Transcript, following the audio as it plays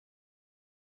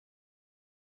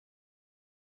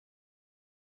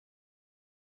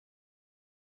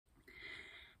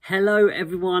Hello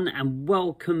everyone and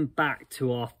welcome back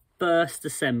to our first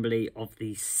assembly of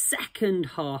the second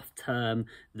half term,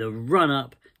 the run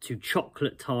up to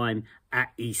chocolate time at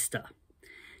Easter.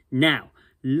 Now,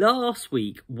 last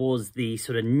week was the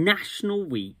sort of national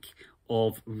week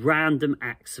of random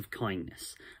acts of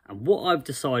kindness. And what I've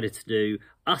decided to do,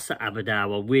 us at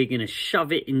Aberdour, we're going to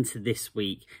shove it into this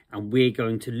week and we're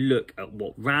going to look at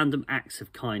what random acts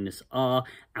of kindness are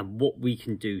and what we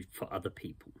can do for other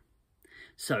people.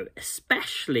 So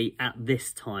especially at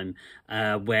this time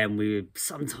when we're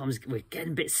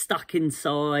getting a bit stuck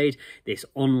inside, this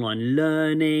online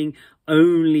learning,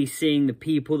 only seeing the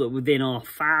people that are within our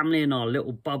family and our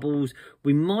little bubbles,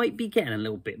 we might be getting a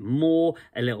little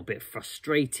bit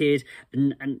frustrated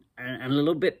and a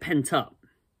little bit pent up.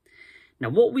 Now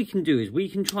what we can do is we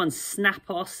can try and snap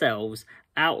ourselves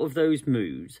out of those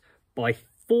moods by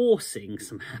forcing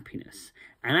some happiness.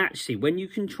 And actually, when you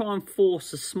can try and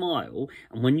force a smile,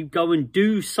 and when you go and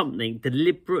do something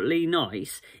deliberately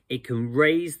nice, it can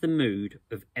raise the mood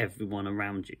of everyone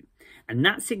around you. And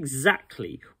that's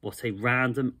exactly what a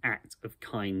random act of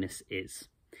kindness is.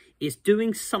 It's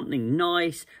doing something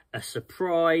nice, a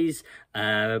surprise,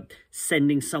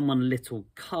 sending someone a little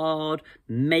card,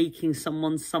 making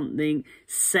someone something,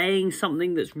 saying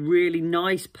something that's really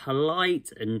nice,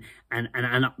 polite and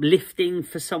uplifting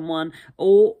for someone,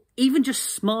 or even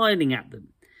just smiling at them,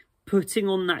 putting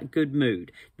on that good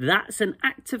mood. That's an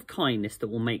act of kindness that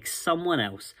will make someone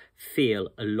else feel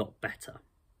a lot better.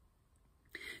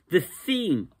 The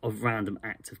theme of Random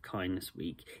Act of Kindness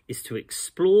Week is to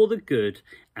explore the good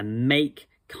and make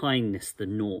kindness the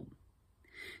norm.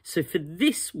 So for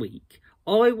this week,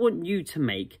 I want you to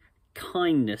make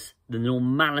kindness the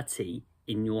normality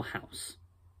in your house.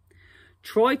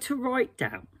 Try to write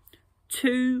down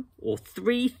 2 or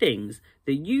 3 things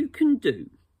that you can do,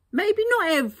 maybe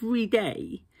not every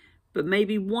day, but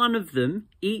maybe one of them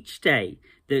each day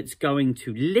that's going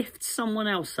to lift someone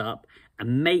else up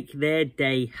and make their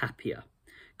day happier.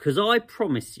 Because I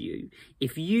promise you,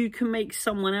 if you can make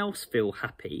someone else feel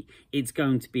happy, it's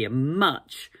going to be a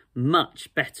much,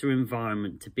 much better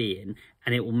environment to be in,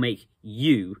 and it will make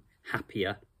you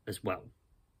happier as well.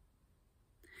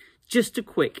 Just a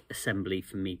quick assembly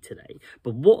for me today,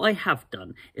 but what I have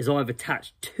done is I've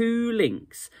attached 2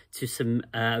 links to some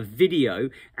video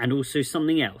and also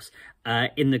something else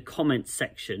in the comments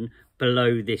section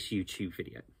below this YouTube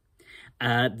video.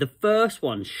 The first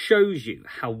one shows you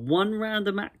how one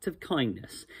random act of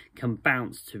kindness can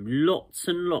bounce to lots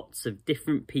and lots of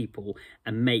different people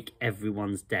and make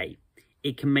everyone's day.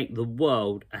 It can make the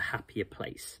world a happier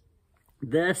place.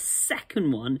 The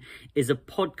second one is a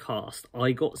podcast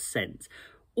I got sent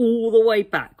all the way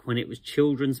back when it was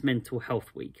Children's Mental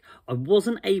Health Week. I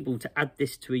wasn't able to add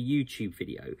this to a YouTube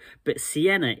video, but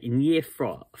Sienna in year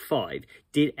 5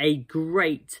 did a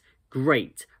great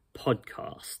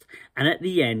podcast. And at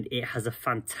the end, it has a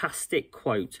fantastic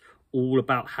quote all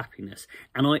about happiness.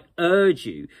 And I urge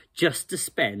you just to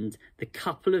spend the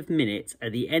couple of minutes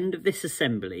at the end of this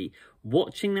assembly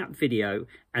watching that video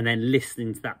and then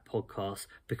listening to that podcast,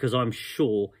 because I'm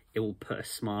sure it will put a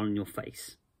smile on your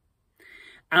face.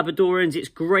 Aberdourians, it's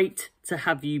great to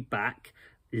have you back,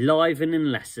 live and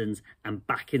in lessons and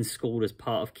back in school as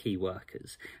part of Key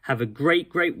Workers. Have a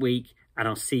great week, and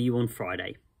I'll see you on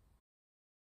Friday.